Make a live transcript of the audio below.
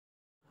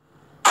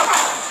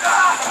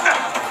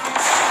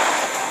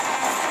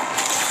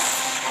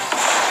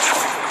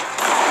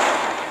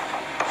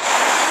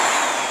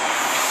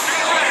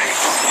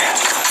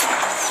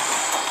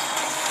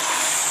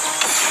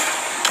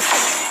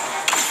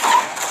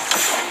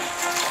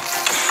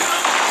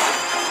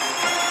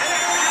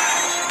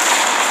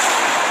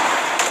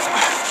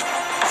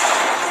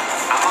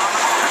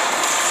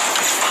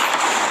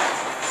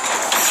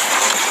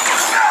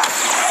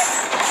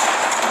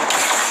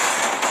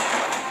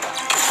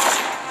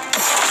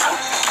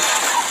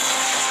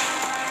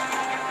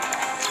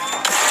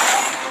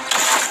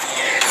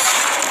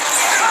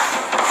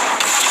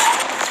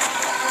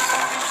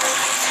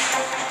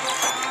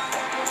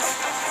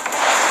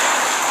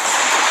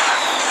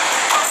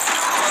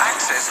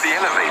access the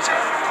elevator.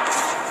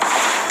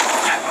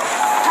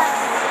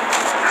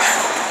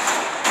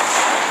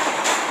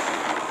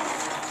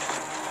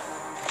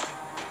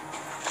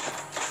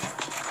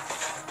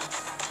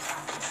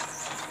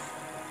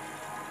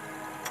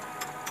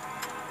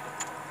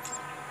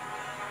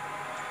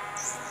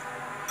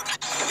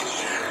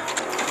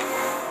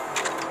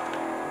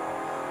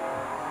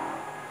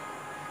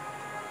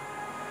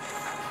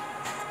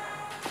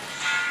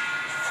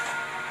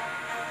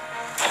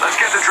 Let's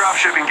get the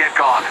dropship and get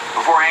gone,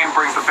 before AIM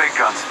brings the big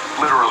guns,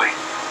 literally.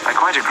 I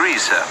quite agree,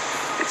 sir.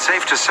 It's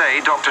safe to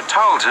say Dr.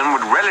 Tarleton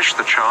would relish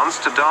the chance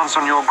to dance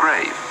on your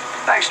grave.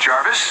 Thanks,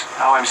 Jarvis.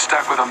 Now I'm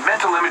stuck with a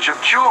mental image of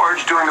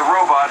George doing the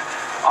robot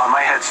on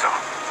my headstone.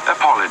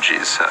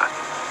 Apologies, sir.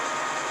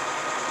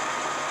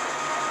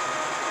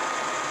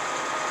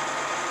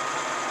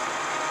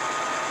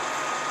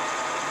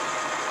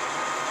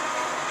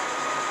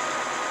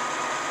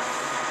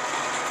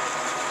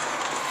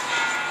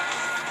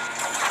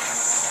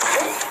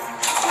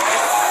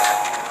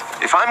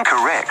 If I'm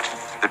correct,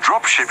 the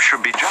dropship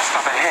should be just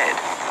up ahead.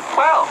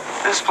 Well,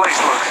 this place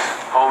looks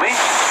homey.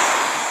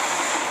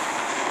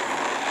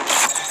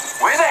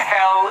 Where the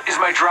hell is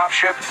my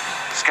dropship?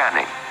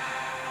 Scanning.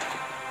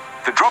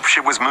 The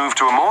dropship was moved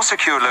to a more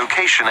secure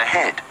location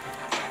ahead.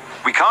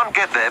 We can't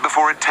get there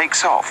before it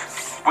takes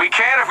off. We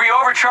can if we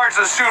overcharge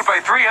the suit by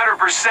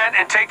 300%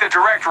 and take the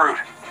direct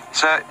route.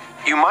 Sir,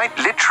 you might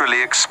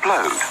literally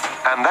explode,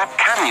 and that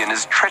canyon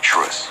is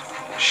treacherous.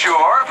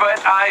 Sure,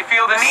 but I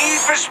feel the need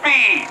for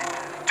speed.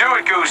 Do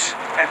it, Goose,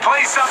 and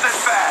play something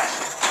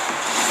fast.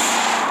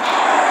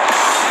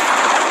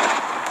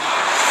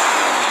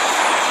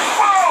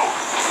 Whoa!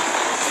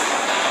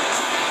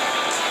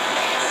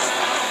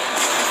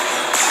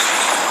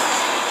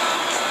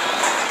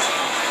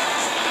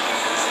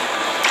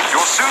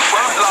 Your suit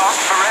won't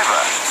last forever.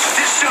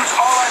 This suit's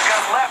all I've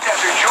got left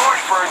after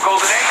George burned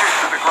Golden Acres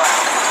to the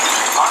ground.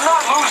 I'm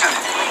not losing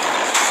it.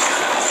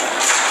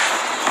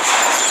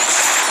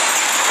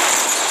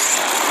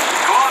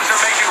 Gloves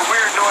are making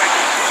weird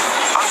noises.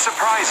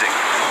 Unsurprising.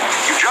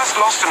 You just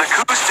lost an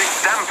acoustic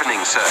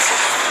dampening circuit.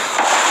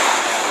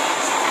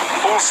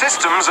 All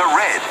systems are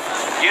red.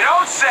 You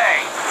don't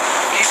say.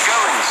 Keep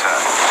going, sir.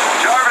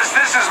 Jarvis,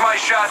 this is my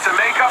shot to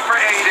make up for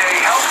A-Day,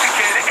 help the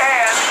kid,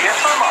 and, if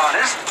I'm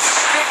honest,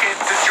 stick it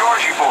to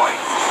Georgie boy.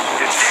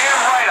 You're damn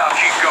right I'll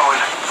keep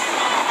going.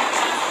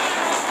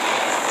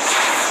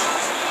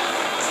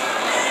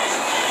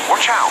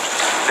 Watch out.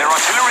 Their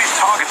artillery's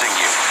targeting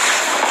you.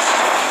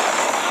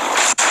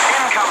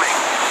 Incoming.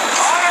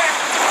 On it!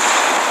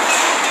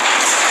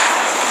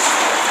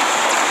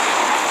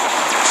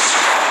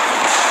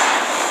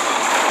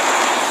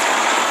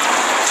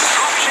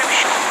 Dropship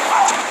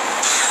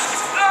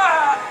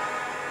Ah!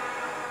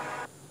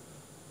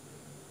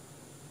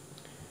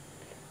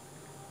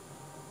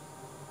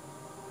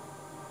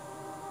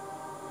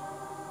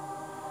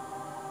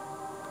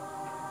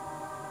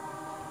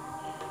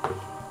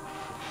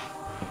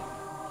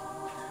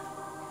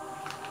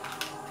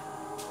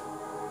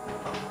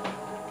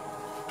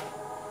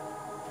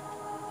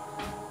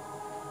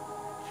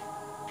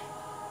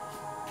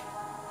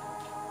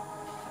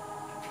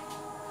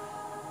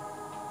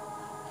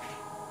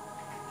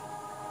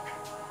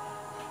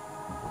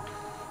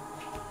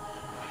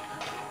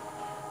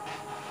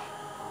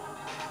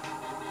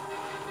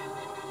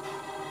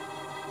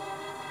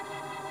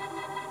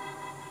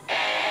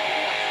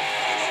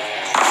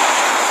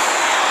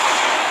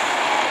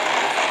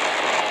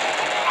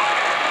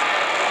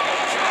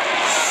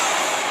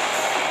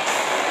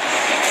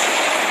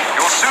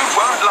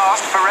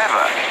 last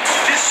forever.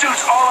 This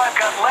suit's all I've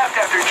got left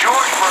after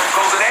George burned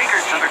Golden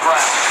Acres to the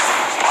ground.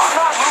 I'm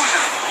not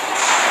losing it.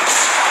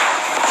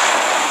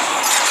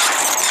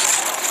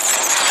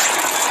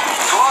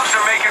 Gloves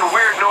are making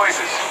weird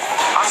noises.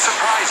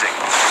 Unsurprising.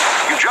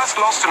 You just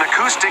lost an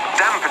acoustic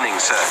dampening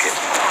circuit.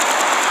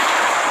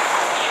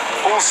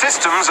 All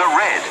systems are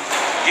red.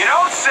 You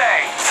don't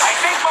say. I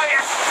think my...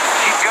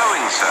 Keep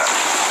going, sir.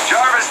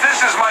 Jarvis,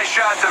 this is my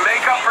shot to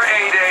make up for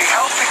A-Day,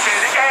 help the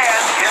kid,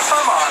 and, if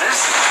I'm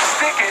honest,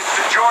 stick it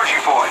to Georgie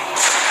boy.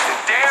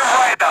 You're damn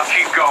right I'll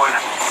keep going.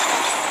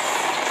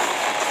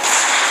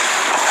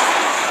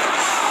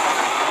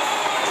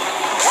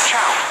 Watch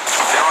out.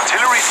 Their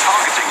artillery's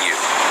targeting you.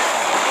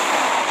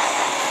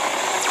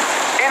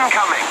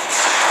 Incoming.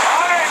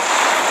 On it!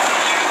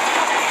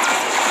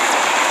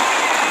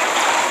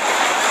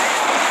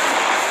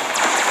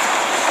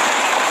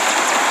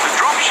 The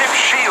dropship's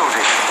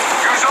shielded.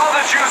 Use all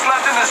the juice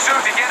left in the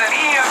suit to get an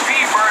EMP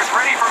burst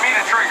ready for me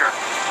to trigger.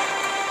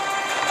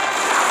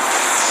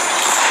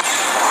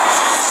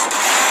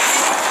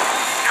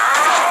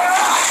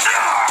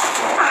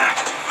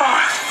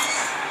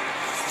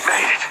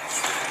 Made it.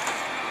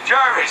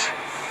 Jarvis.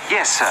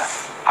 Yes, sir.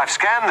 I've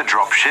scanned the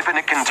dropship and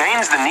it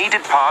contains the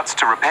needed parts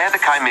to repair the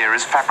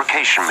Chimera's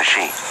fabrication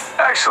machine.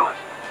 Excellent.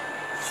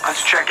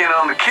 Let's check in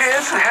on the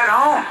kids and head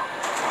home.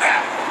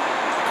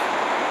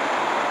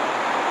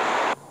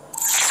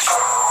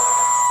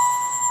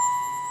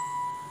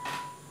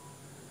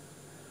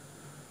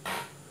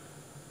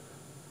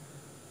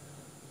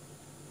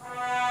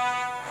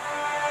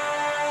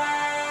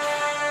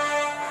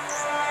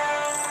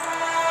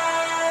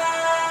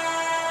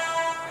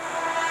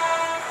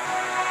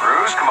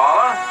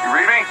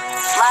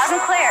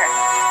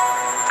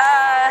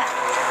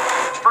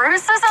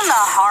 in the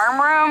harm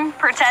room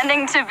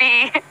pretending to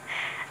be,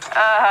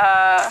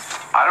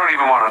 I don't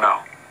even want to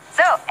know.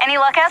 So, any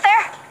luck out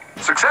there?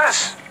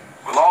 Success.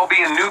 We'll all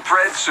be in new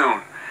threads soon.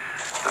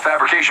 The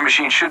fabrication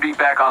machine should be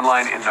back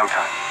online in no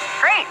time.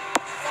 Great.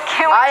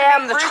 Can't wait I to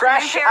am make the Bruce a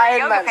trash new pair of Iron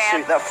yoga Man pants.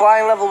 suit. That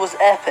flying level was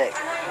epic.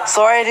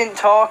 Sorry I didn't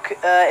talk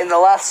in the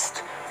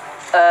last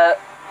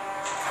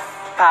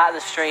part of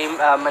the stream,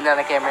 and then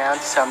I came around,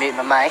 so I muted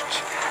my mic.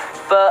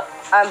 But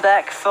I'm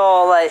back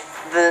for like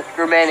the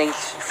remaining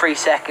 3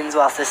 seconds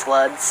whilst this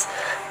loads,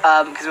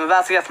 because I'm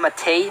about to go for my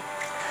tea.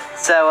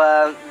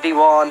 So be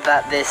warned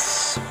that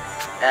this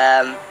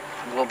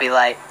will be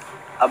like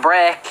a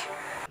break.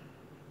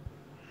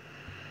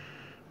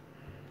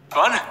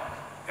 Fun?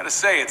 Gotta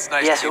say, it's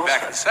nice Yes, to it be was back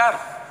fun. in the saddle.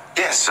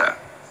 Yes, sir.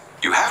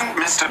 You haven't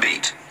missed a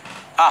beat.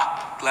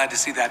 Ah, glad to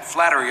see that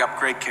flattery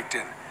upgrade kicked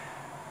in.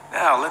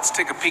 Now, let's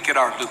take a peek at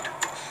our loot.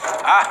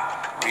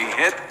 Ah, we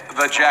hit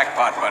the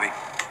jackpot, buddy.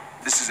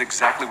 This is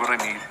exactly what I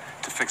need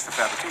to fix the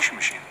fabrication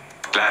machine.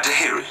 Glad to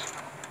hear it.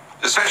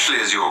 Especially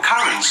as your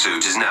current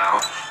suit is now,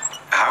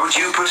 how would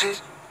you put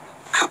it?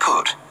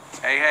 Kaput.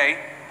 Hey,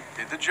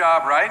 did the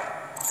job, right?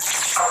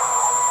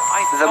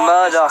 I The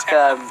thought this Murdoch,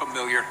 tech looked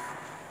familiar.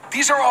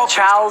 These are all based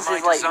on Charles my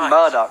is like designs.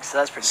 Murdoch, so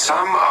that's pretty cool.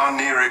 Some are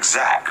near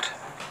exact.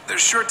 They're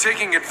sure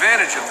taking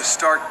advantage of the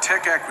Stark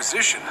tech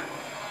acquisition.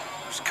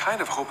 I was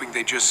kind of hoping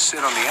they'd just sit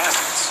on the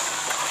assets.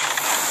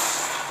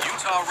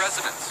 Utah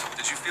residents,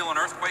 did you feel an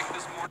earthquake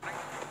this morning?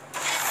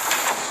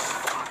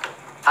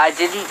 I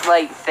didn't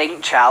like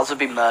think Charles would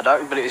be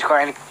Murdoch, but it was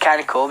quite kind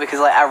of cool because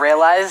like I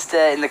realized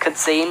in the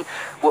cutscene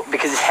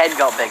because his head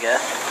got bigger,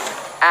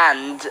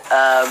 and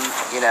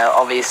you know,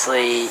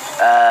 obviously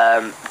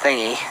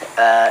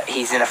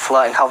he's in a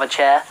floating hover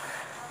chair,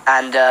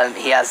 and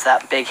he has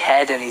that big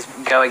head and he's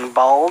going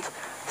bald.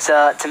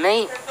 So to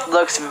me,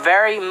 looks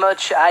very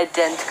much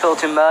identical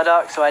to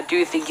Murdoch. So I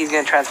do think he's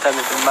going to transform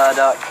into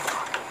Murdoch.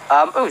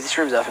 Oh, this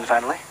room's open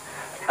finally.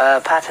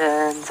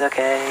 Patterns,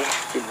 okay.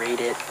 Didn't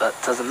read it, but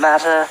doesn't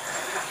matter.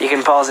 You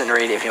can pause it and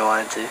read it if you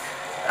wanted to.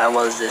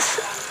 What is this?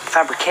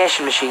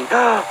 Fabrication machine.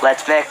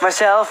 Let's make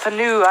myself a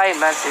new Iron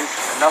Man suit,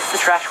 not the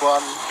trash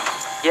one.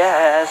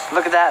 Yes,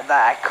 look at that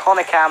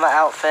iconic armor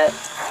outfit.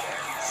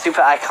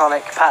 Super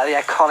iconic, part of the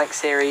iconic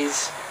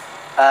series.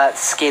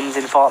 Skins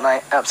in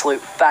Fortnite,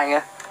 absolute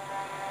banger.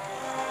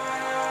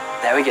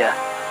 There we go.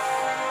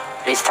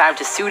 It's time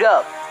to suit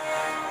up.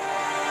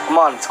 Come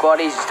on,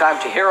 squaddies, it's time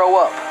to hero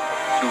up.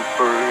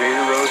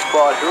 Superhero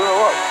squad, hero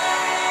up.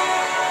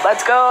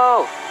 Let's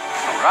go!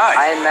 All right.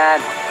 Iron Man.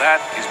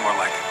 That is more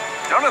like it.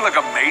 Don't it look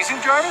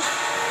amazing, Jarvis?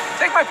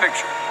 Take my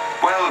picture.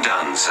 Well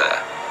done, sir.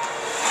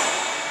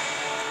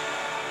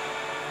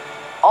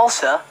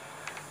 Also,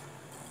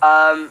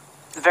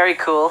 very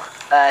cool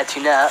to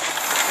note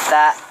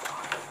that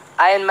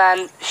Iron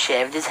Man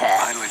shaved his hair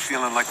Finally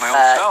feeling like my old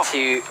self.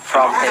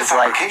 from Along with his the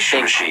like fabrication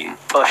big machine,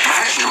 bush, I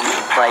managed to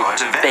route like power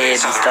to beard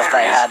various and other stuff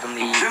that he areas, had in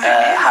the including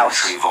the house.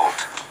 inventory vault.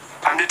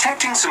 I'm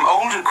detecting some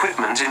old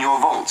equipment in your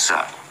vault, sir.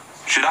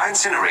 Should I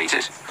incinerate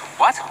it?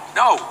 What?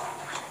 No.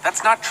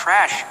 That's not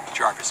trash,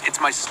 Jarvis.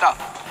 It's my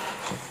stuff.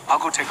 I'll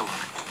go take a look.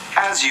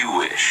 As you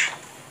wish.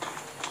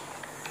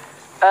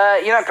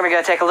 You're not gonna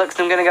go take a look,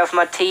 so I'm gonna go for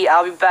my tea.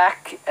 I'll be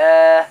back.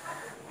 I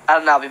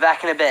don't know. I'll be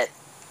back in a bit.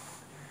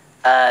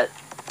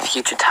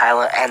 Future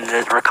Tyler, end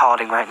the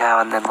recording right now,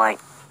 and then like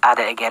add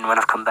it again when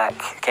I've come back.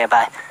 Okay,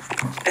 bye.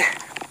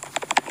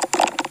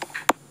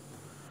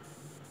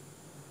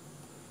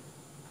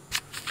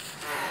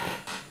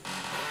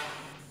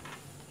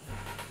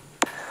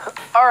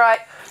 All right,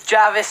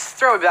 Jarvis,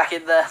 throw me back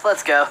in there.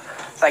 Let's go.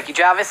 Thank you,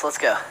 Jarvis. Let's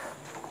go.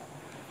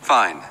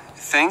 Fine.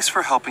 Thanks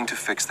for helping to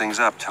fix things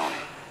up, Tony.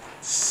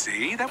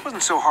 See? That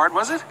wasn't so hard,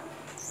 was it?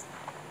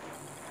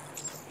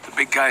 The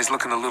big guy's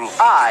looking a little...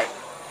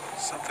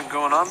 Something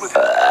going on with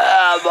him?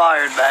 I'm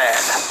Iron Man.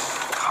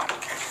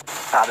 Complicated.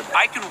 Pardon me.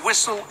 I can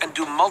whistle and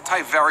do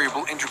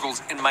multivariable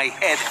integrals in my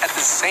head at the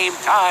same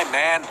time,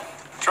 man.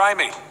 Try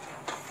me.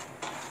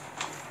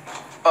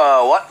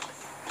 What?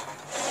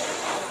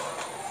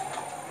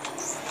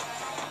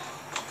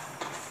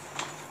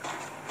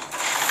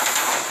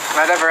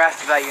 I never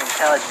asked about your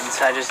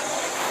intelligence, I just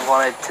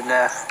wanted to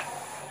know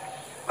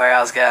where I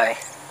was going.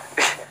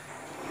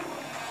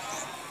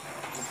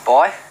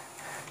 Boy?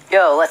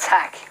 Yo, let's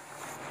hack.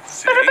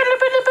 See?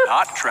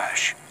 Not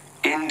trash.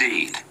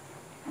 Indeed.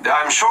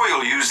 I'm sure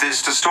you'll use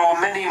this to store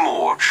many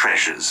more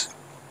treasures.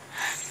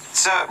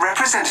 Sir,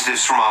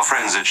 representatives from our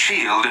friends at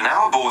S.H.I.E.L.D. are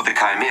now aboard the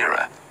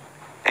Chimera.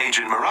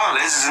 Agent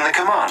Morales is in the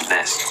command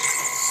nest.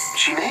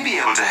 She may be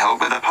able to help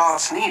with the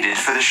parts needed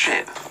for the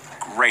ship.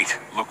 Great.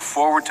 Look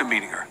forward to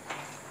meeting her.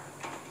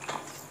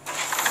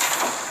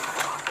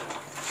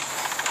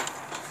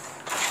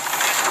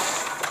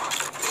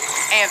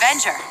 Hey,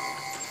 Avenger.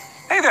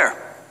 Hey there.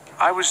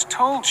 I was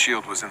told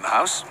S.H.I.E.L.D. was in the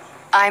house.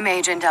 I'm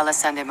Agent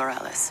Alessandra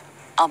Morales.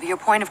 I'll be your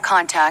point of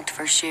contact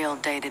for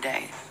S.H.I.E.L.D. day to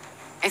day.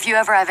 If you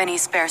ever have any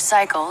spare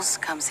cycles,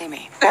 come see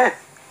me.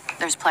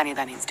 There's plenty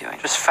that needs doing.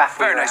 Just faffing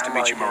Very nice to around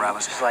meet while you, you're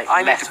Morales. just, like, I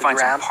need to messing find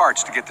some around.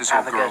 parts to get this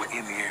old Have a girl good-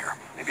 in the air.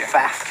 Maybe I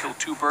Faff. can kill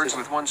two birds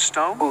with one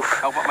stone? Oof.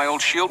 Help out my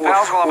old shield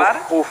pals while I'm at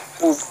it?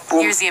 Oof, oof,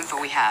 oof. Here's the info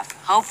we have.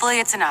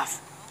 Hopefully it's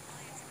enough.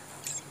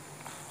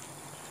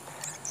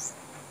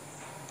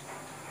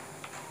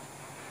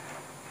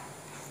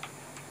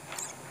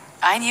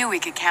 I knew we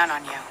could count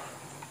on you.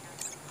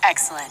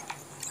 Excellent.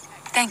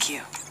 Thank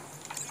you.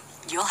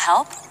 You'll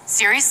help?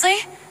 Seriously?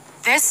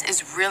 This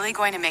is really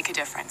going to make a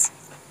difference.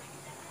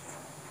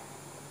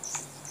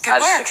 Good I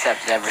just work.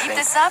 accepted everything. Keep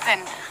this up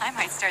and I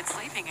might start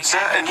sleeping again. Sir,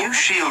 a new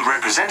SHIELD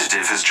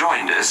representative has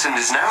joined us and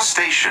is now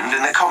stationed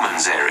in the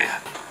Commons area.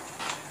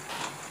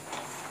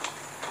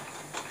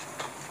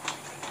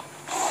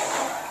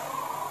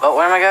 Well,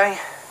 where am I going?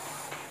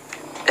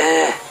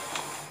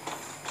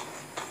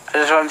 I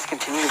just want to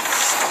continue the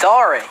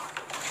story.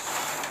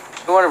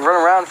 We want to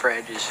run around for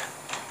ages.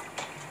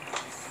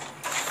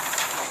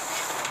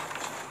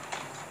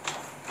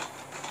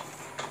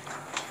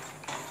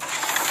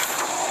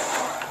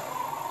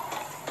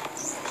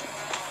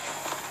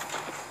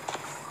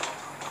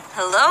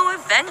 Hello,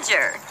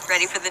 Avenger.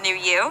 Ready for the new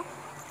you?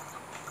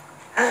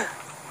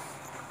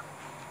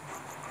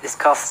 This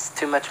costs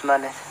too much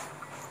money.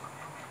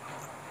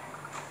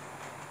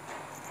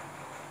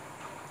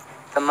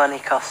 The money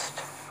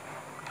cost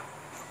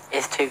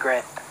is too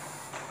great.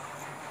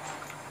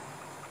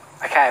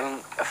 I can't even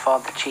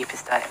afford the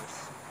cheapest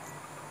items.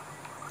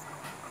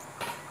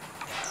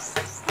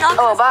 Not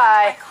Oh, gonna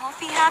bye. fund my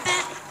coffee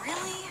habit?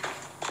 Really?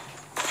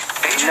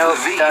 Agent Nope,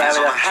 Levine don't is have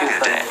on enough hangar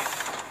tooth on deck. it.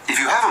 If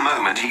you have a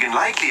moment, he can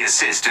likely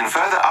assist in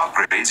further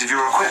upgrades of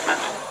your equipment.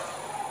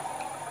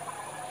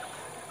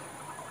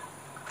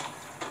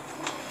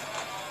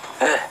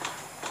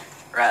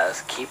 Right,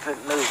 let's keep it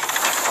moving.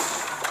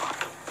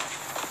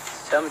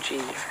 So much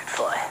easier if I could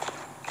fly.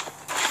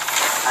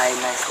 Hi,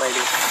 nice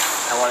lady.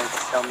 I wanted to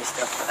sell me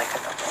stuff, but I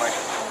couldn't afford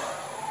it.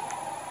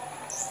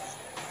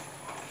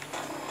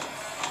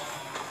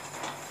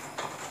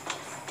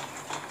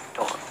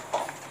 Door.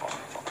 Oh.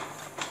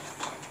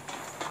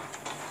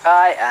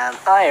 I am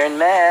Iron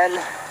Man.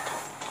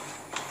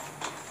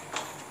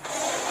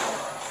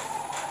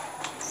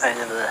 Right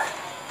over there.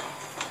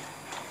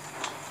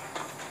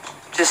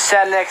 Just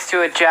sat next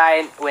to a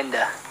giant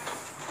window.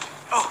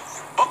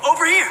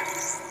 Over here!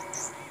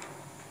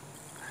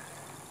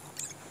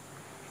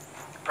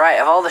 Right,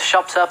 have all the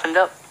shops opened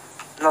up?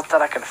 Not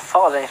that I can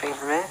afford anything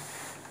from here.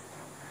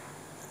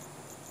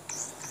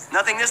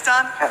 Nothing this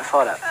time? Can't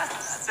afford it.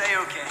 Say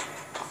okay.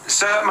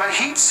 Sir, my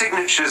heat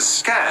signatures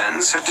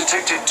scans have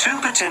detected two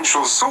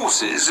potential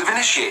sources of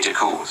initiator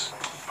cores.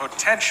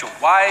 Potential.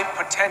 Why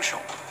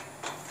potential?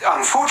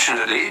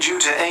 Unfortunately, due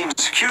to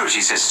AIM's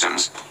security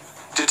systems,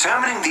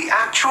 determining the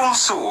actual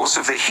source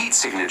of the heat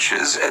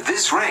signatures at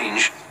this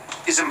range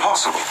is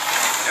impossible.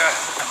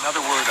 Another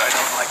word I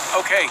don't like.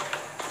 Okay,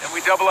 then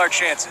we double our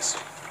chances.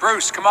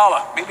 Bruce,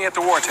 Kamala, meet me at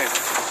the war table.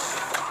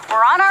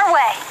 We're on our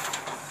way.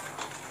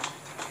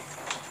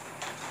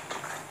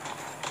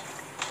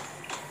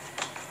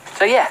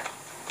 So yeah,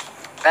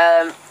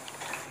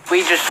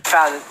 we just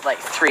found like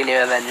 3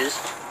 new Avengers.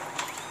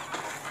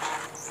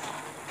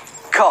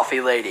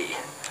 Coffee Lady,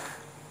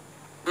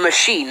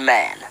 Machine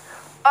Man,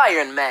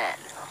 Iron Man,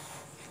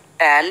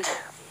 and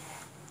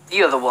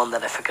the other one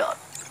that I forgot.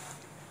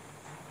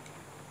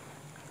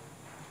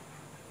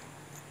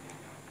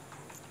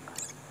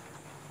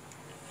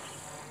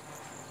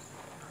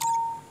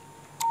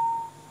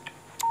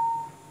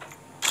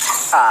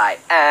 I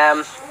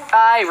am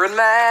Iron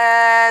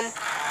Man.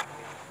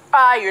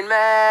 Iron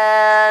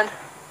Man.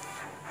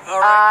 All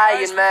right,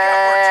 guys, Iron we got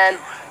Man.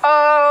 work to do.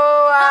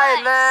 Oh,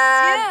 Iron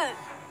Man.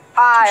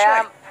 I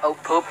am. Oh,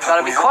 poop.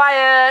 Gotta be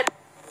quiet.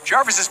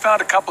 Jarvis has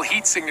found a couple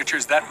heat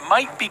signatures that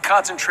might be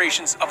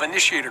concentrations of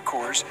initiator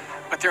cores,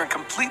 but they're in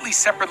completely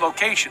separate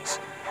locations.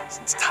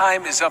 Since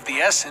time is of the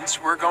essence,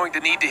 we're going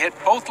to need to hit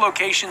both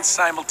locations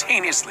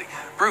simultaneously.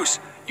 Bruce,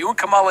 you and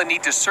Kamala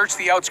need to search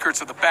the outskirts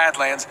of the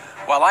Badlands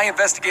while I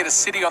investigate a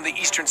city on the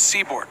eastern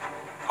seaboard.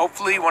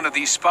 Hopefully one of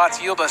these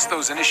spots yield us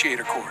those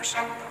initiator cores.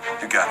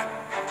 You got it.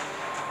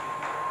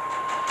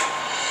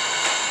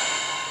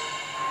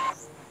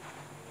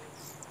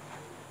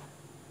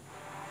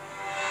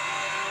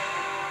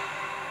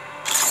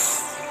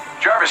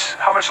 Jarvis,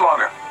 how much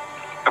longer?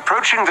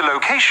 Approaching the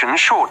location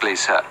shortly,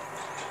 sir.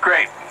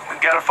 Great. We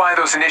gotta find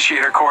those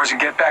initiator cores and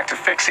get back to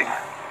fixing.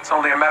 It's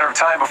only a matter of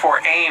time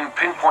before AIM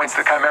pinpoints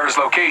the Chimera's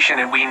location,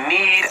 and we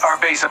need our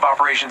base of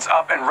operations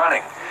up and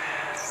running.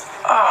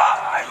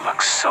 I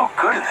look so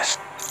good in this.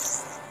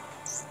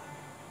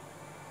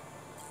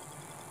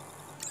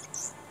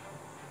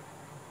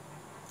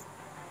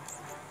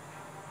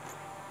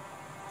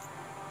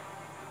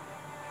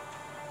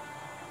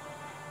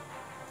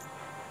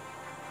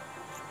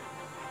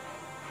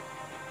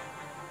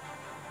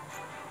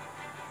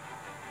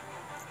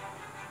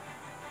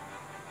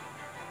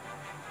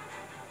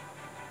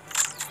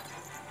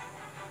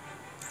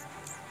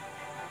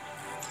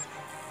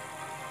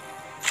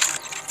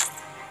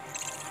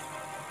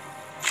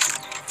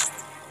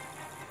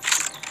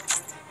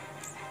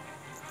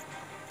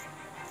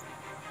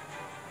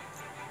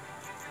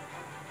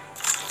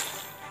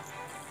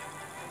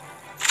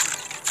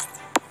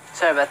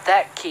 Sorry about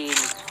that, Keen.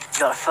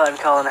 Got a phone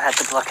call and I had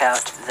to block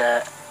out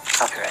the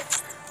copyright.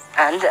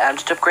 And I'm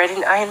just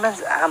upgrading Iron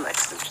Man's armor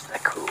because I'm just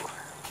that cool.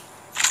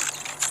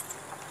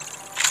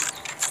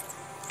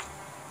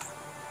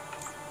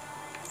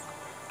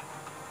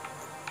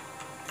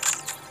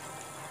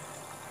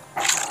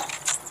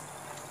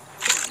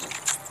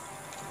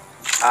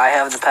 I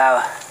have the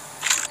power.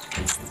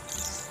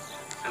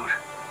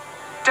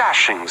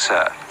 Dashing,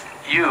 sir.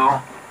 You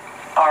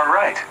are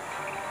right.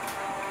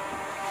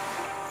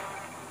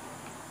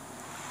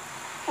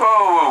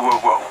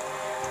 Whoa.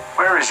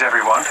 Where is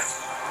everyone?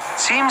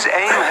 Seems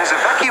AIM has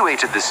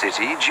evacuated the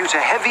city due to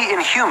heavy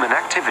inhuman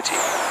activity.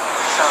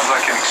 Sounds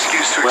like an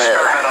excuse to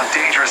experiment on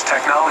dangerous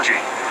technology.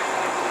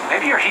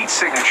 Maybe your heat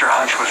signature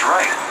hunch was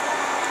right.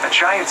 A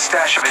giant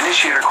stash of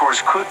initiator cores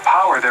could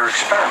power their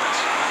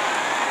experiments.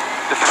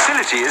 The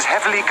facility is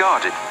heavily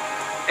guarded.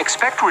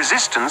 Expect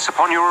resistance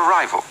upon your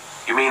arrival.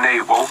 You mean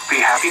they won't be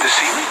happy to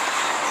see me?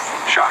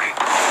 Shocking.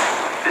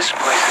 This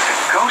place is a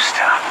ghost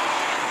town.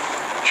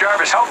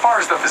 Jarvis, how far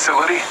is the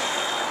facility?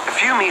 A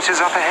few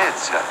meters up ahead,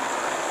 sir.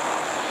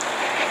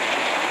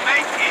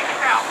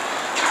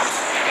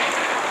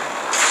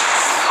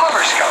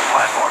 Hover scout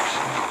platforms.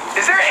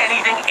 Is there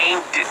anything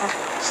AIM didn't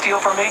steal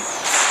from me?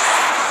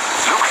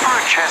 Look for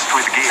a chest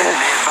with gear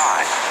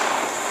nearby.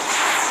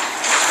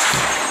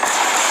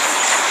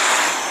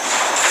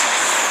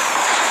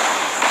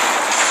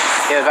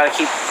 Yeah, gotta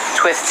keep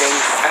twisting.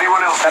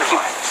 Anyone else? Gotta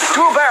keep.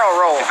 Do a barrel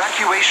roll.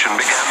 Evacuation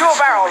began. Do a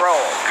barrel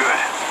roll. Good.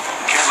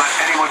 Can't let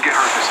anyone get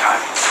hurt this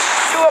time.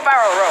 Do a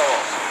barrel roll.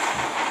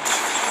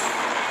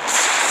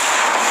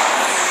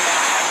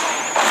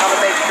 Gotta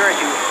make sure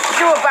to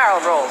do a barrel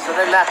roll so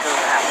then that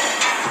doesn't happen.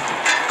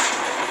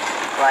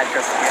 Glide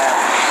across the gap.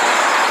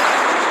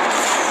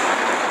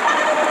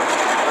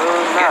 Oh,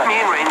 Get no. me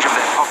in range of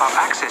their pop-up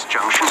access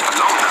junction for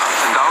long enough,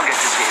 and I'll get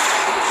us in.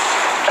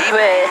 Keep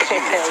Wait.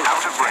 these units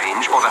out of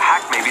range, or the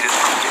hack may be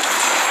disrupted.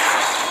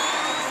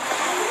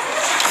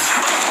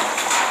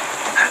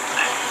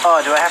 Oh,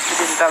 do I have to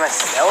do this by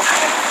myself?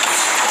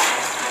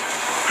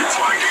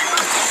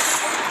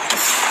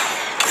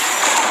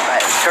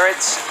 Right,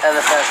 turrets are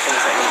the first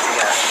things that need to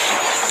go.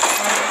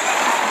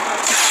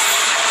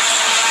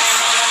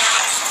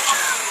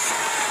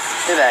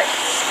 Be back.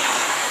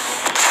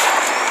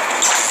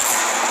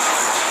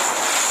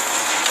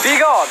 Be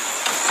gone!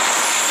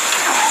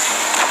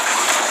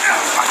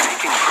 I'm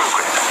making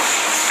progress.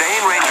 Stay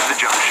in range of the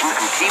junction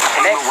and keep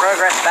Make AIM away.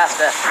 progress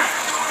faster.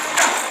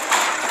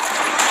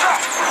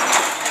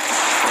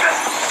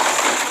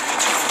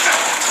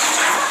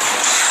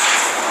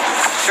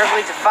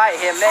 Struggling to fight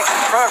here, make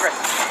progress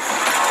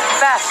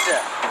faster.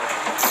 I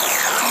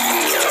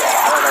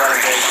don't know what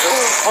I'm doing.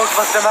 Ooh,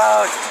 Hulkbuster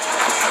mode!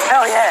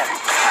 Hell yeah!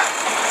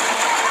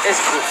 It's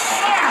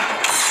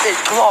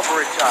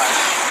clobbering time.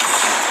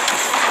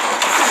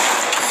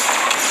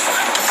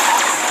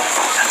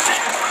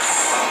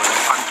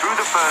 I'm through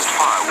the first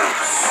firewall.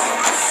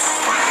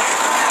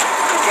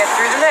 Get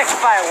through the next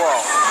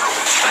firewall.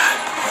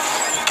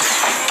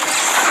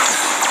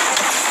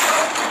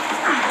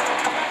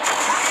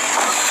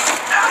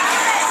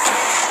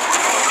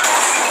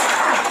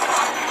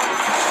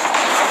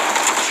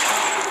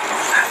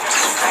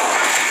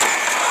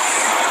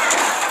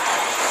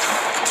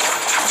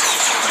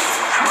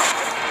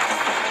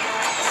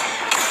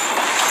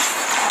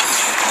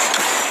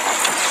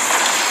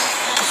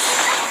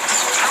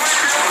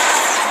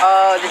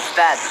 Oh, this is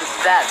bad. This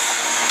is bad.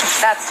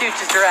 That suit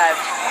just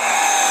arrived.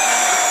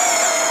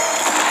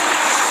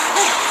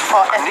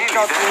 Oh, epic Nearly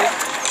shot, there. dude.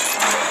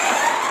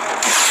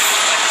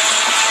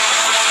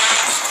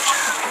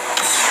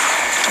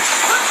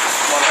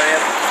 Come on, hurry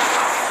up.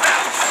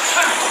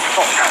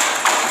 Oh.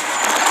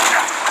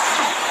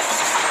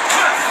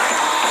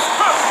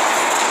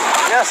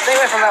 No, stay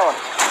away from that one.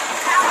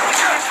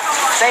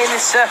 Stay in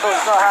this circle,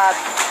 it's not hard.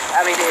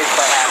 I mean, it is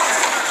quite hard.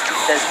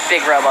 There's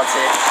big robots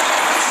here.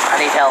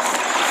 I need help.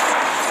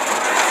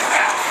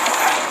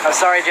 I'm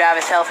sorry,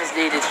 Jarvis, help is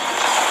needed.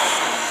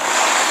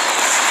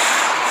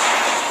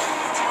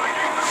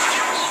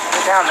 Go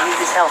down, I need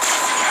this help.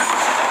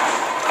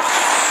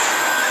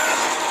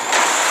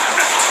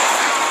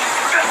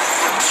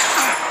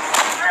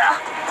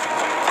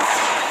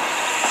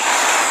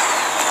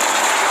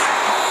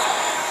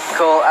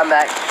 Cool, I'm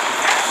back.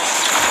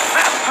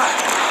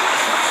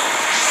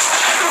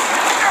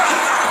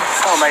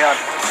 Oh my god,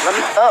 let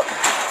me up.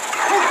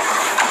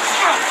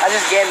 I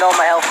just gained all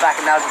my health back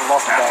and now just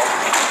lost it all.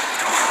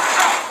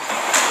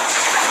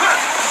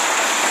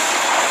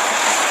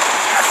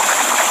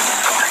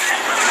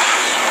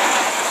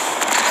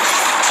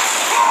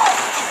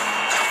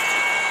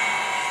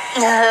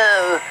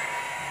 No.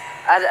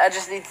 I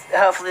just need,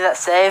 hopefully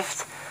that's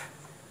saved.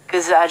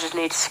 Because I just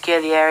need to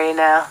secure the area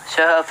now.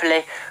 So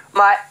hopefully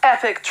my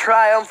epic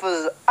triumph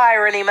as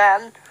Irony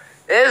Man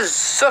is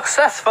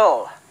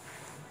successful.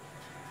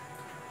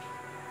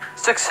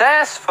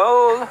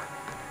 Successful.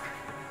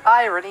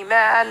 Irony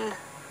Man.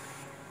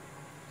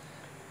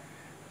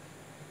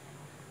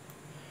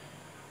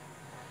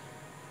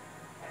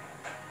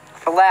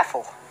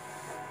 Falafel.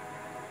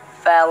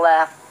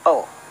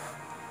 falafel.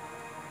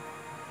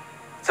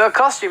 So her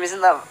costume,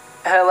 isn't that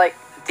her, like,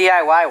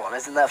 DIY one?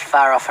 Isn't that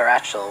far off her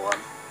actual one?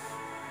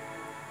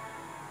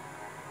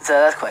 So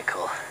that's quite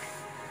cool.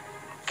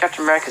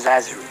 Captain America's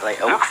eyes are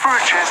like, oh. Look for a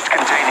chest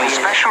containing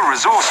special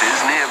resources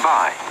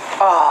nearby.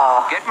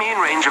 Oh, Get me in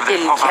range of the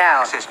didn't pop-up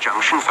count. access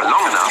junction for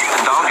long enough,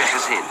 and I'll get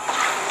us in.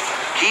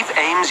 Keep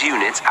AIM's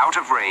units out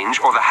of range,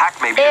 or the hack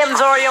may be Aim's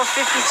disrupted. already on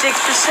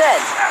 56%.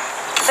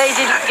 They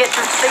didn't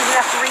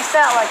have to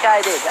restart like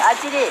I did. I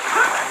did it.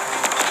 Oh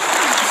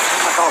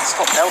my god,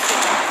 stop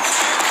melting.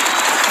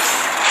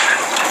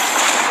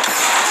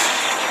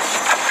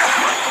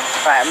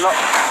 Right, I'm not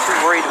too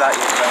worried about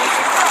you, though.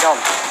 Come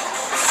on.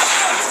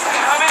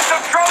 I'm in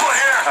some trouble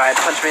here! Alright,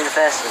 punch me in the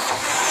face.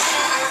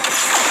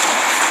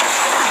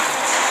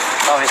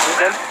 Oh, this is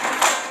good.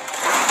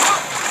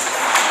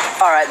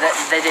 Alright,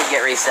 they did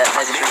get reset.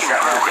 They just Making reset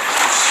now. progress.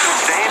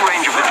 Stay in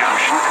range of the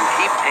junction and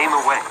keep AIM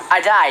away.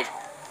 I died.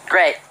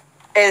 Great.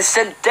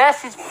 Instant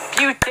death is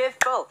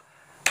beautiful.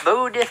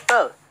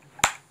 Beautiful.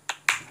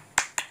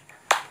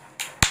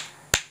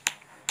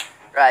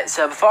 Right,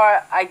 so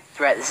before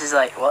right, this is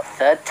like, what,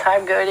 third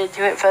time going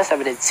into it? First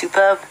time I did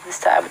superb, this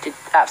time I did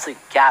absolute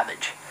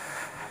garbage.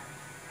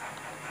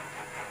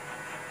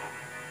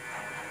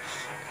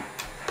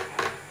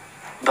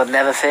 But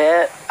never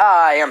fear,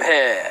 I am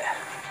here.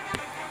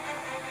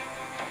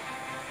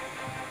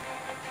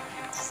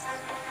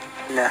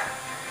 No.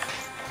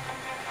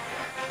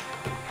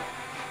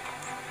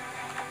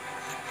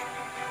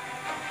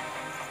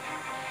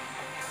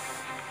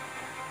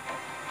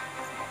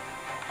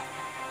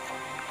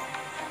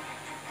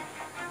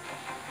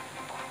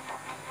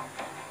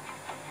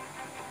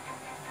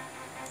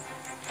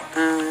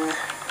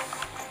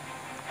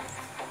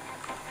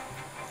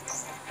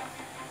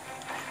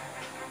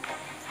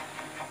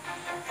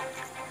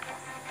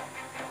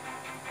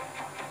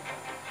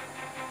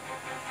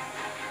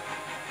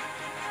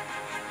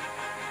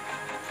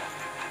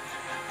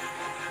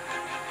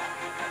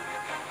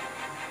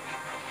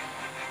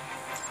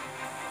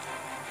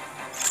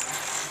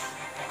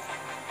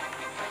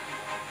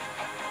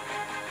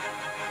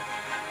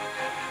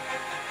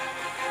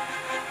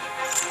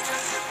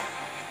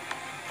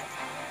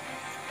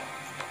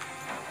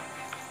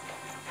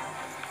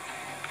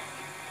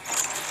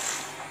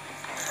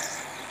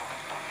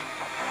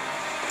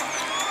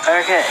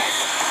 Okay.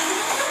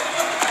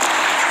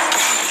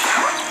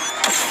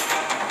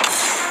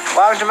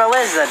 What happened to my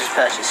lasers I just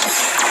purchased?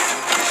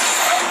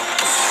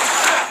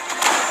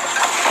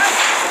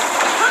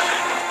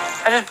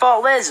 I just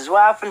bought lasers.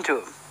 What happened to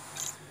them?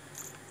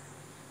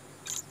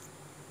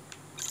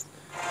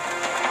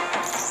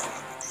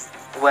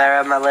 Where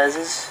are my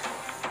lasers?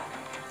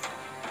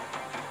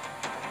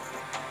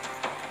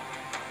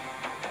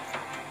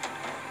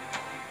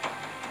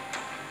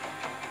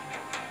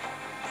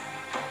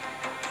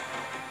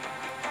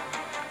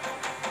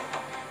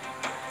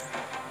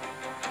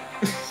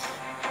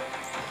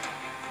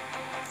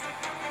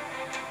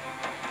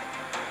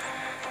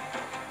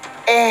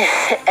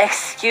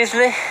 Excuse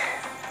me?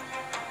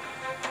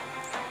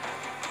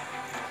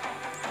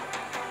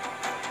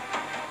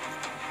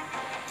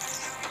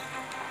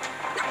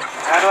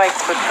 How do I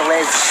equip the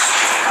lasers?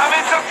 I'm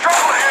in some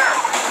trouble here!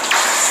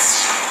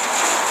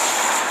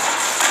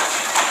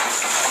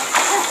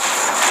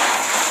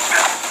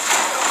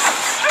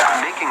 I'm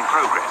making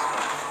progress.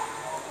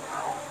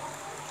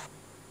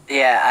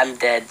 Yeah, I'm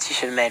dead. You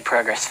should have made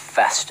progress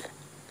faster.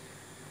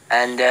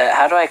 And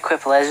how do I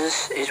equip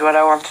lasers is what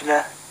I want to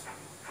know.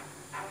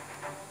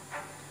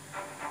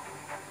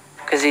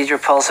 Because these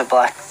repulsor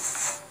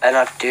blasts are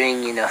not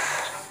doing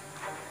enough.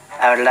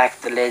 I would like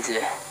the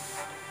laser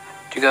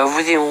to go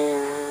with you.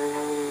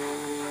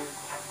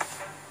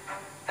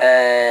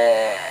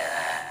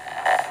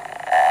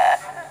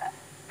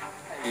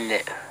 No.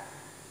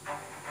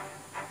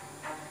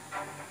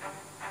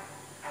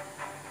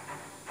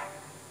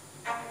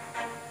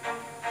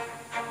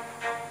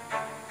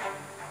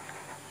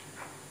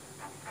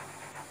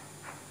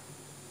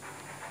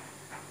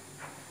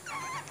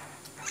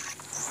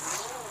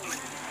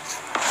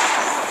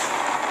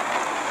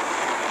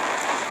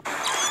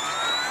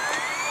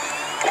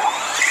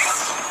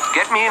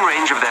 Get me in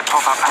range of their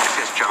pop-up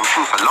access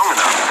junction for long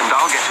enough, and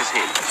I'll get us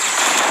in.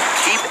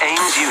 Keep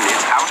AIM's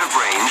units out of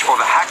range, or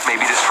the hack may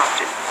be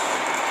disrupted.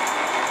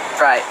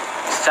 Right,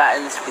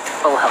 starting this with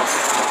full health.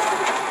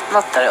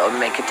 Not that it will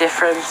make a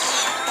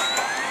difference.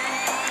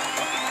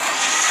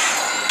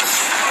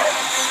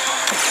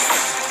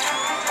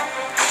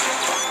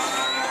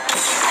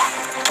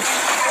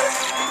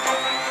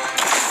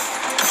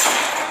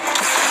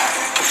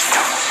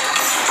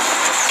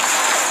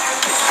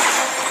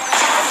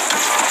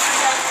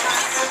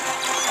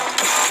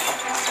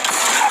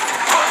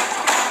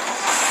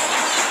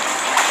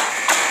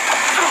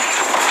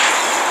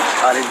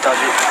 I didn't dodge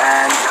it,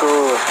 and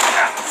cool.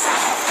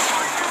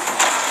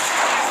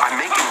 I'm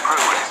making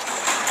progress.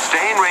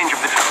 Stay in range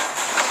of the junction.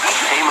 Keep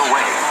AIM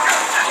away.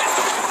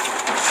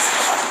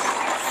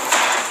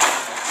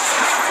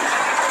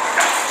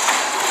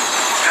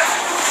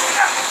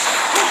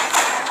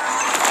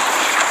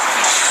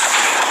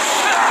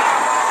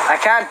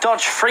 can't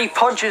dodge 3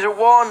 punches at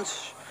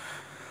once.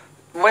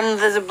 When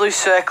there's a blue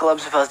circle, I'm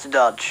supposed to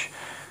dodge.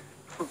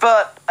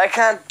 But I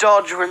can't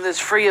dodge when there's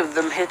 3 of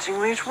them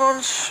hitting me at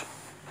once.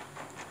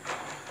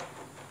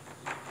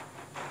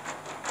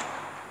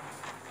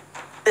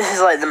 This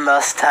is like the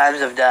most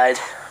times I've died.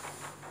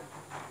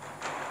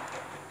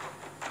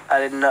 I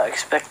did not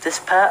expect this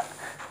part.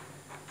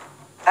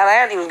 And I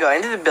haven't even got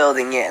into the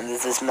building yet, and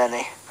there's this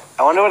many.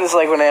 I wonder what it's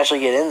like when I actually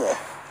get in there.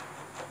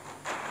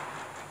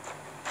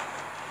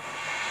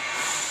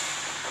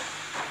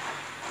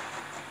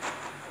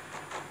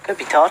 Could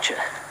be torture.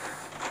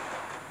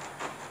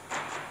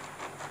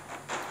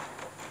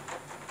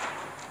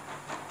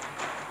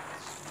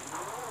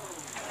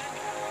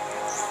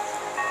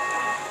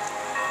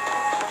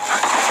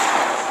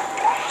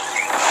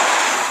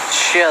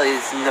 Surely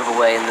there's another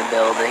way in the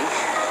building.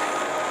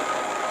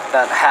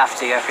 Don't have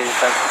to go through the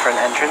front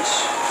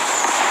entrance.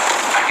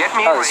 Get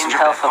me in there's range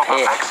some of health that up pop-up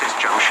here. access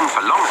junction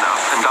for long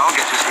enough, and I'll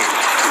get us in.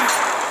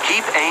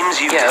 Keep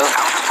Ames units Yo.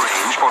 out of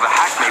range, or the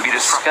hack may be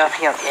disrupted.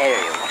 Scoping out the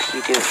area, what are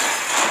you doing?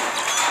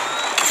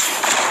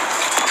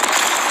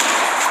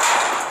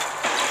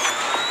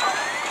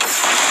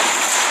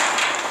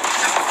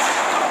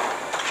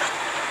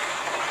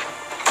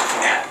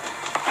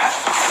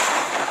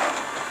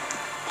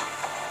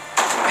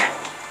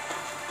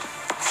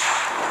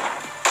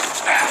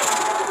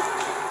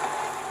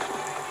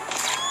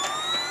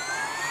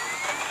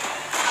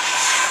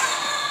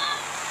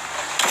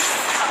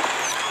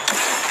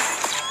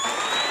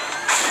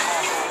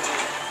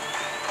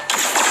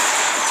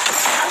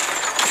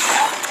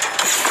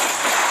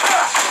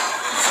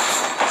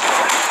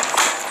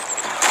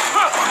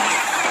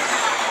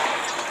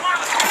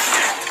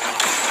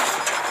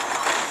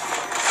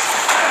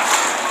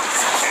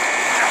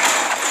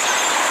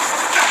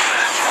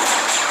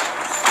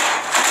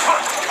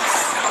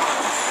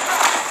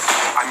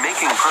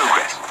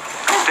 Progress.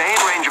 Stay in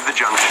range of the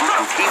junction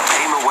and keep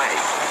aim away.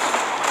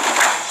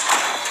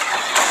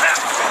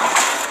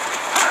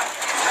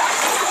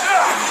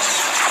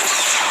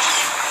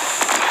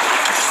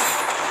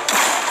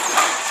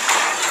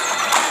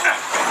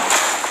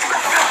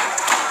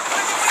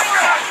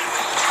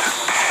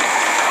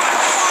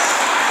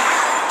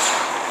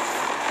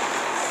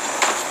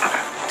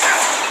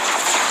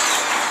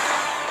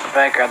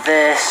 Right, grab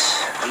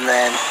this, and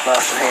then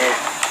blast them here.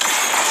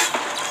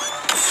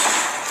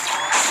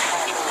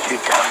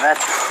 Shoot down that.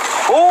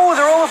 Oh,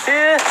 they're all up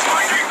here!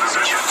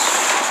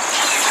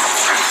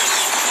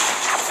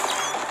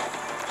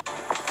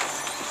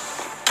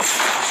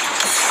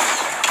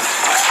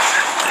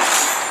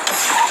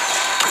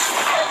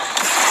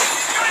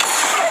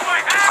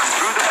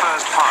 Through the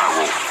first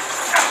firewall.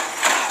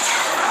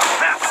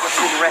 Let's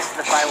do the rest of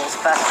the firewalls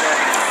faster.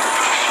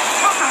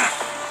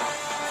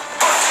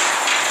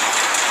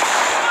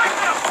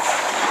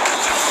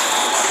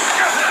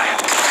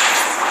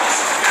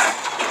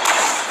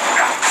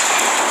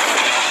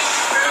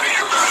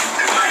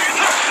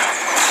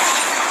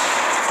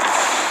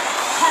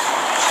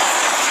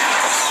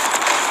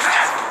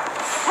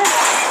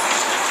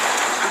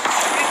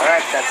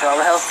 Alright, that's all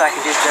the health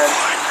package is done.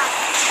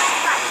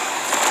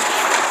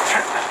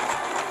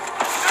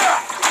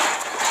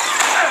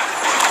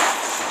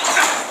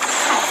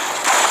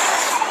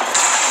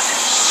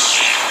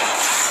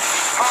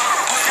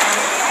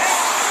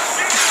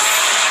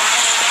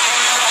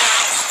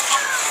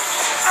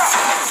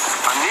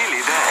 I'm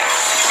nearly there.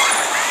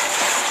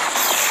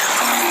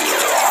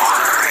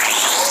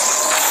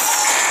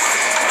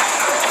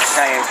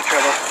 Now you're in for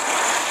trouble.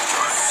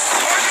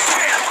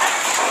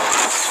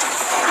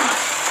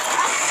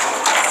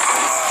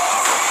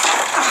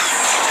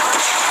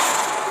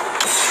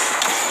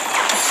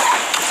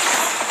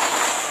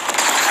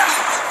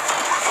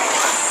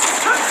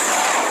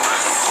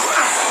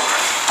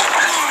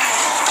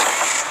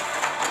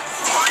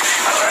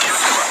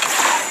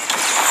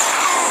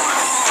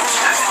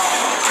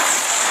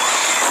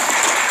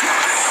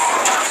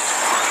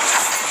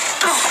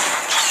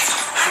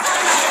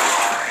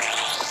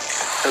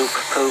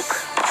 Poop.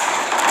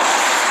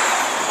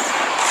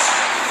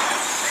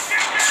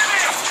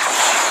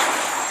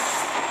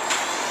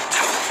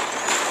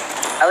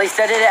 At least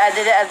I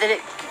did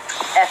it.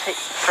 Epic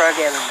pro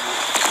gaming.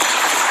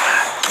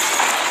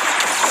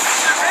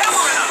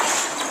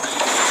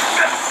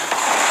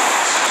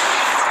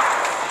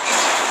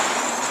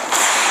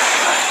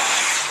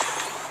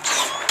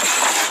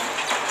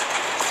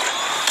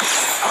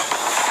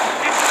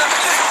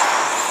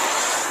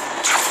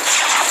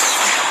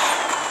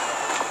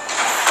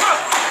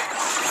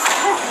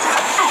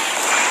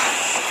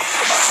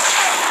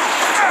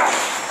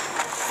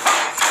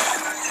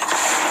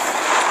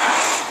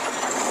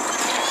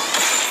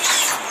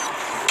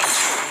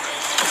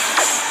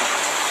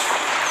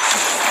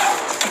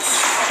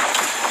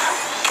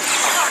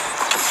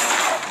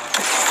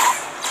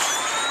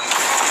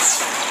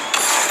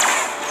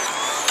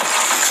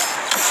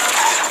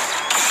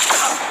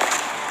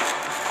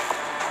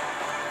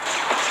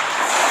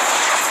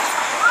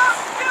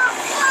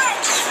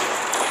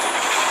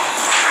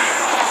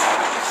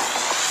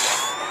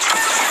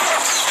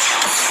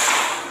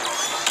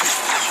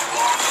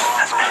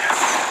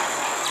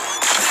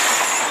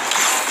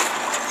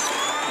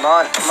 Come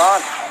on, come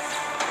on.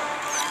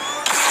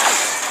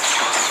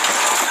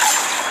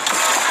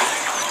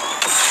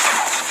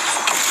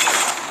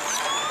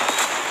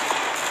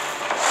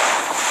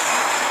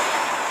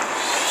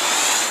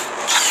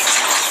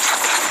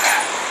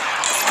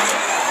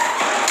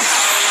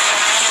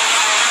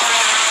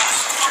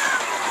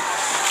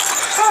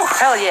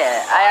 Hell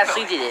yeah, I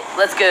actually did it.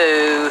 Let's go.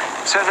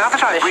 So now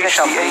that I've Mission reached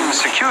the accomplished. AIM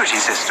security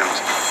systems,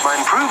 my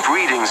improved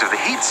readings of the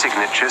heat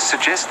signatures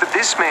suggest that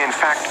this may in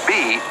fact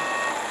be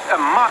a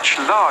much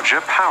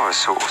larger power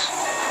source.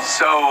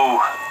 So,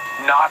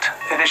 not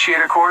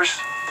initiator cores?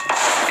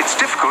 It's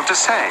difficult to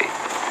say,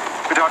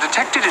 but our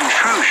detected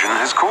intrusion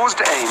has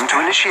caused AIM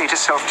to initiate a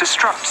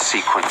self-destruct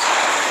sequence.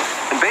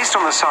 And based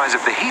on the size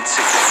of the heat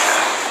signature,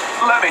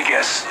 Let me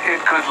guess,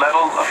 it could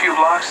level a few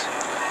blocks?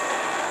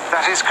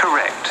 that is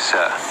correct,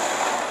 sir.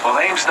 Well,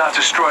 AIM's not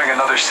destroying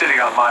another city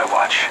on my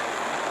watch.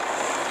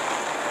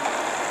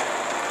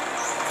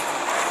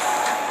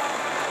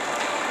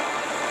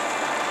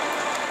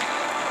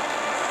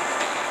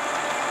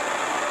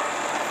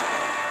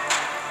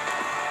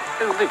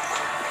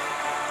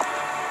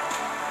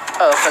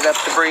 Open up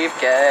the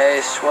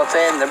briefcase. What's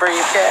in the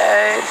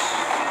briefcase?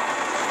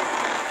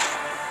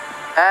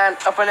 And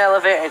up an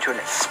elevator into an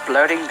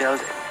exploding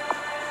building.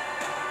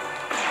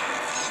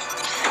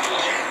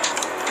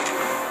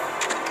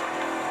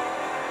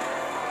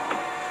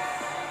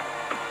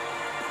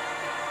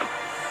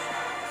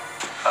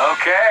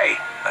 Okay,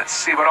 let's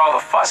see what all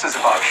the fuss is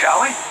about,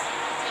 shall we?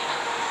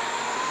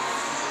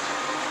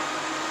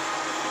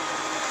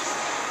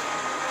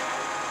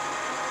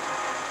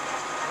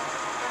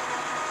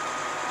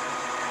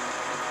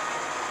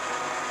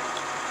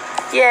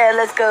 Yeah,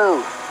 let's go.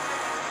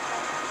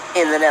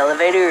 In an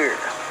elevator.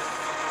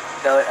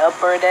 Going up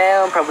or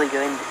down? Probably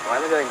going. Why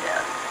am I going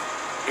down?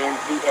 In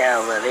the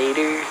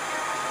elevator.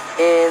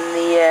 In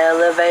the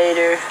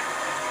elevator.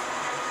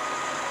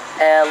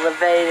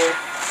 Elevator.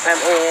 I'm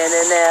in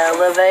an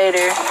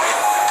elevator.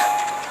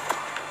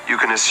 You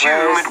can assume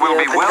Where's it will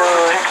the be open well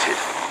door? protected.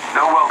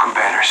 No welcome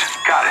banners.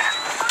 Got it.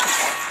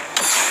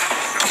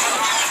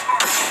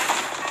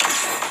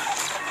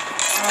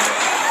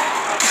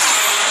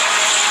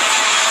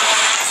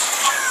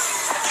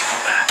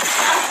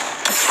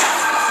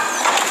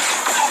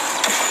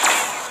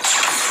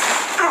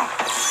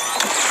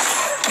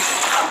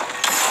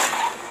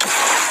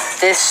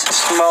 This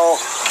small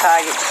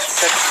target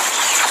sucks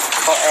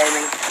for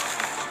aiming.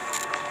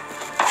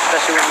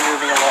 Especially when you're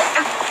moving a lot.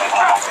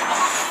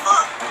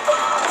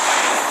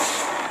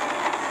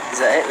 Is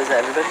that it? Was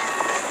that everybody?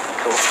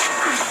 Cool.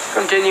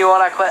 Continue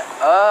on, I quit.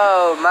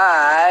 Oh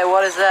my,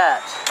 what is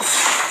that?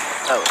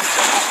 Oh,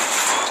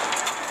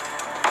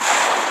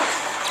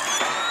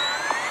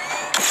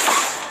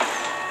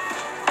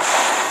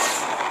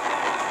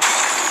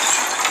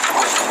 it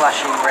was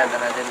flashing red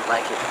and I didn't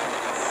like it.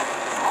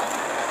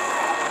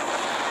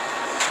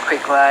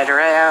 Quick glide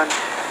around.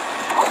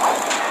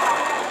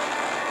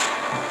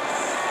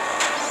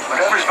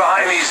 Whatever's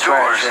behind these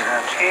doors,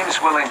 Right.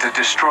 AIM's willing to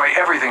destroy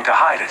everything to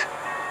hide it.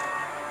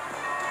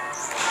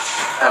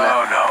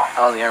 Oh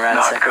no. All the around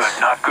Not seconds.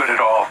 good, not good at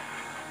all.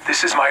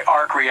 This is my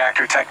arc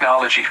reactor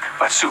technology,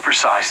 but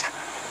supersized.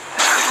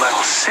 This could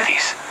level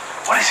cities.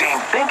 What is AIM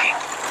thinking?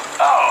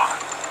 Oh.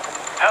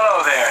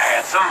 Hello there,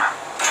 handsome.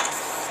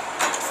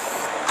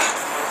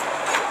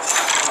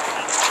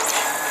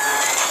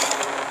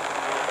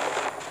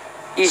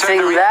 You So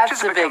think the that's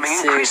reactors a are big becoming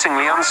suit?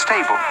 increasingly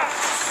unstable.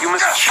 You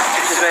must check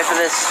it. Just wait for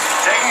this.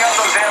 Taking out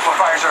those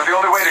amplifiers are the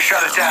only way to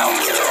shut it down.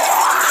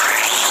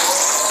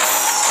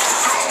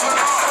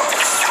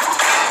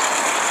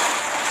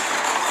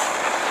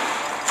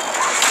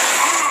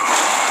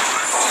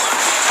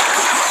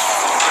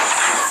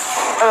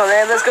 Oh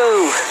man, let's go.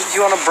 Do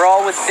you want to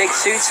brawl with big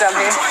suits down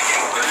here?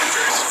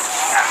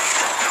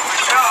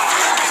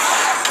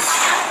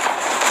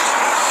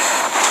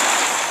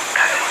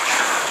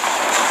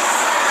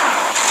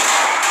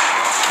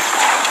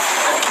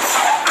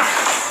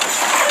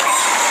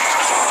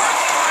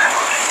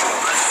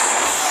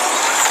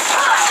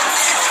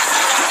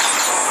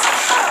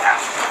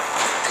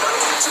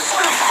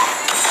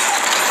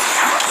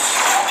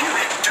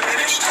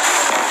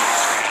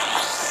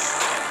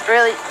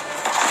 Really?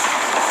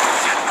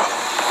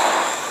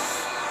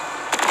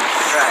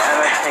 Right, how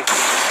do I take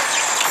these?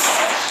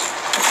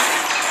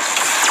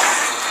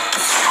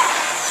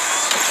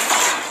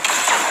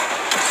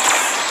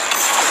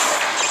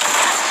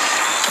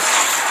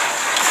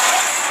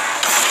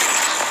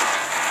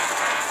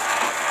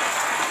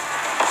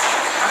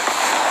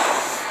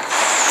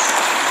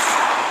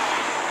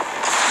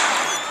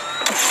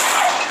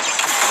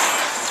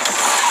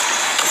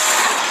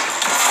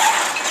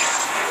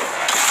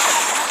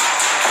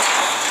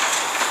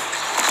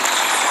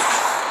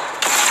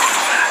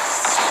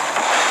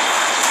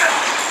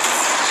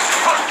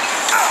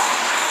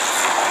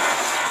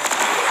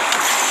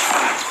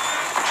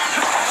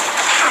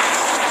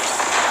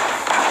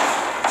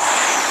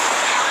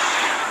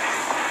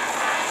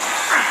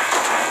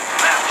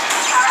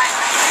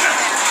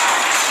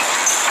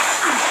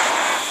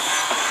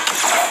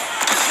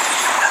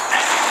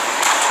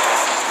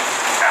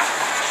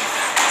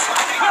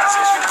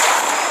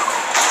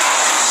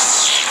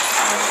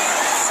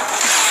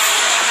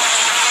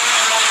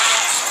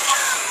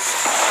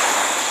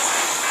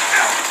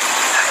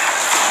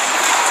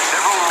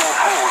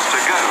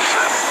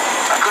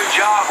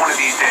 of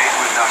these days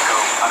would not go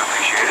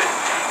unappreciated.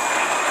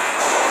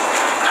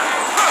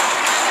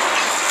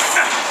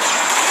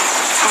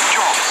 Good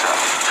job, sir.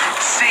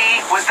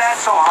 See, was that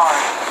so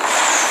hard?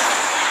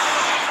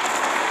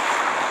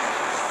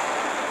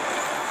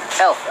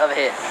 Health over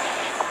here.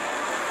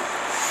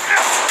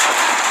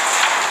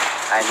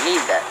 I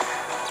need that.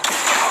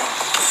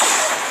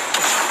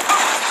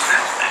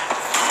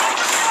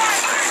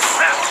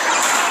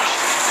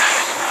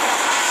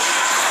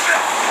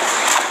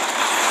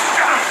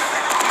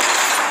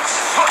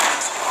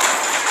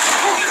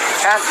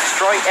 Can't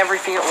destroy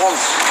everything at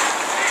once.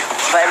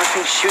 But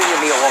everything's shooting at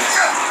me at once.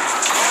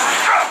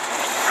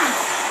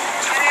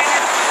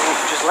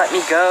 Just let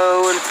me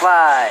go and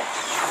fly.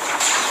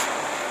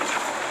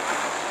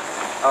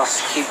 I'll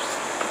just keep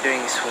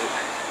doing a swoop.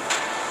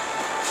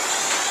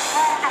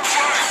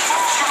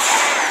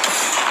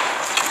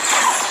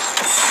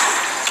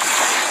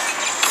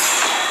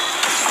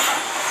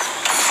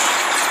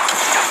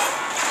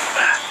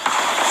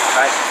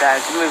 Right,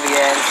 time to move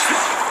again.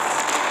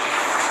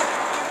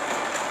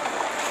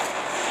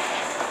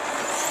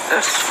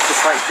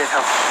 Just like this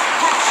health.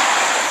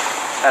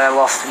 And I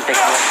lost in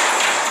picking it.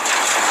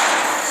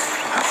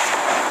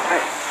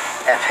 Right.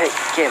 Epic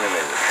gamer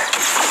move.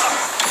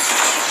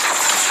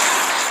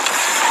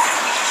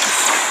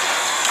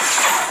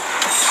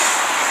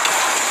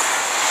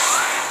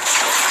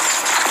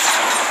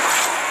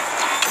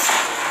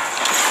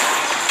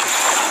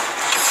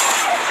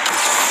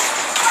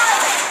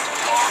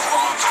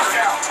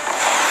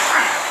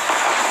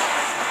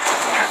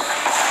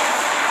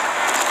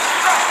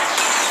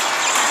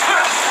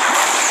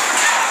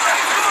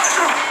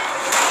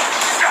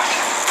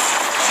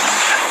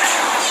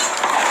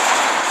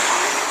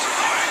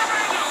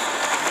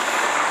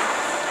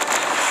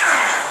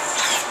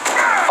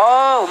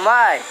 Oh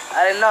my!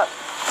 I did not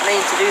mean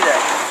to do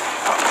that.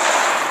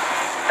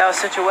 That was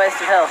such a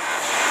waste of health.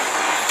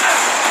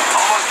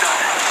 Almost done.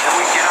 Then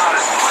we get out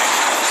of this place.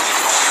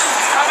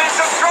 I'm in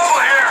some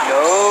trouble here.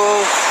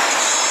 No.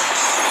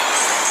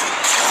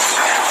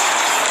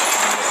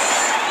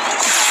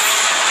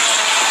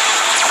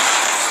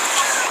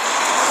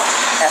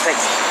 Epic,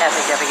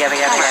 epic, epic, epic, epic,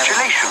 epic.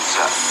 Congratulations,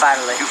 sir.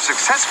 Finally. You've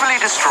successfully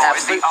destroyed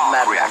Absolute the arc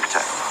madman.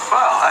 reactor.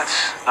 Well,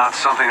 that's not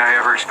something I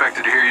ever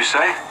expected to hear you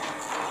say.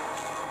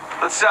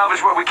 Let's salvage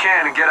what we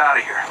can and get out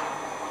of here.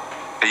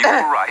 Are you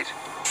all right?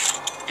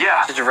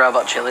 Yeah. Just a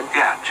robot chilling.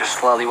 Yeah, just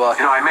Slowly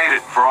walking. You know, I made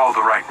it for all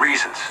the right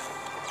reasons.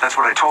 That's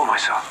what I told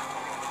myself.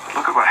 But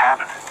look at what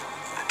happened.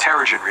 The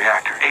Terrigen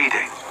reactor,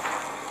 A-Day.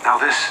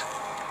 Now this.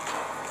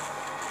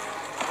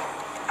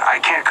 I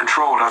can't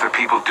control what other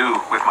people do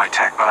with my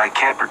tech, but I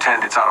can't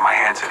pretend it's out of my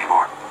hands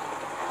anymore.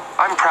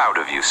 I'm proud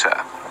of you, sir.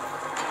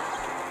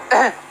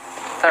 That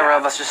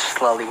robot's just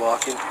slowly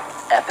walking.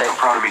 Epic. I'm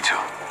proud of me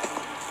too.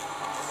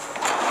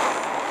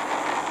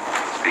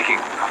 Speaking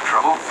of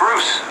trouble,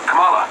 Bruce,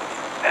 Kamala,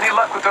 any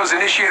luck with those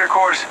initiator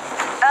cores?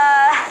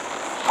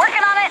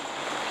 Working on it.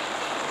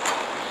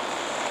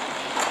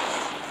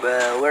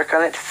 Well, work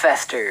on it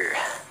faster.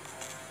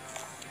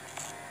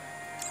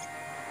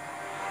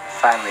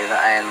 Finally, the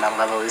Iron Man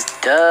level is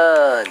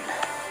done.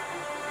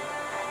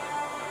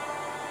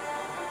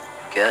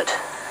 Good.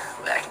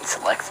 I can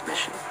select the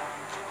mission.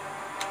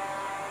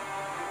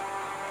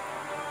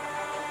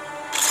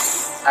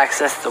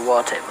 Access the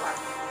war table.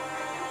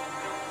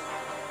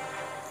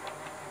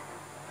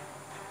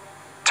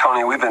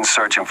 Tony, we've been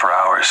searching for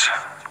hours,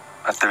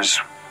 but there's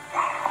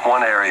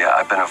one area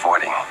I've been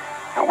avoiding.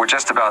 We're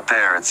just about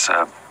there. It's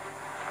a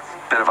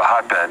bit of a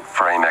hotbed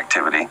for AIM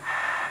activity.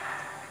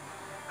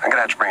 I'm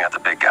gonna have to bring out the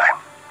big guy.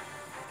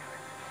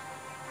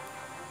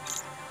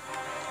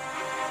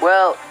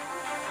 Well,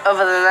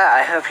 other than that,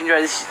 I hope you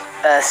enjoyed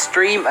this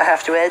stream. I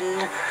have to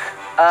end.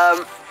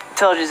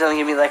 Told you it's only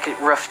gonna be like a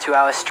rough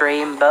 2-hour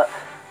stream, but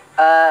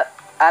I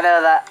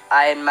know that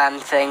Iron Man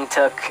thing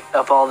took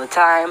up all the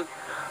time.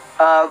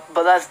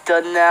 But that's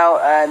done now,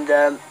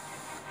 and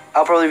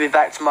I'll probably be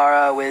back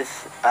tomorrow with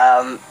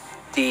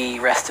the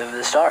rest of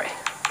the story.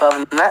 But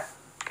other than that,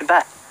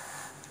 goodbye.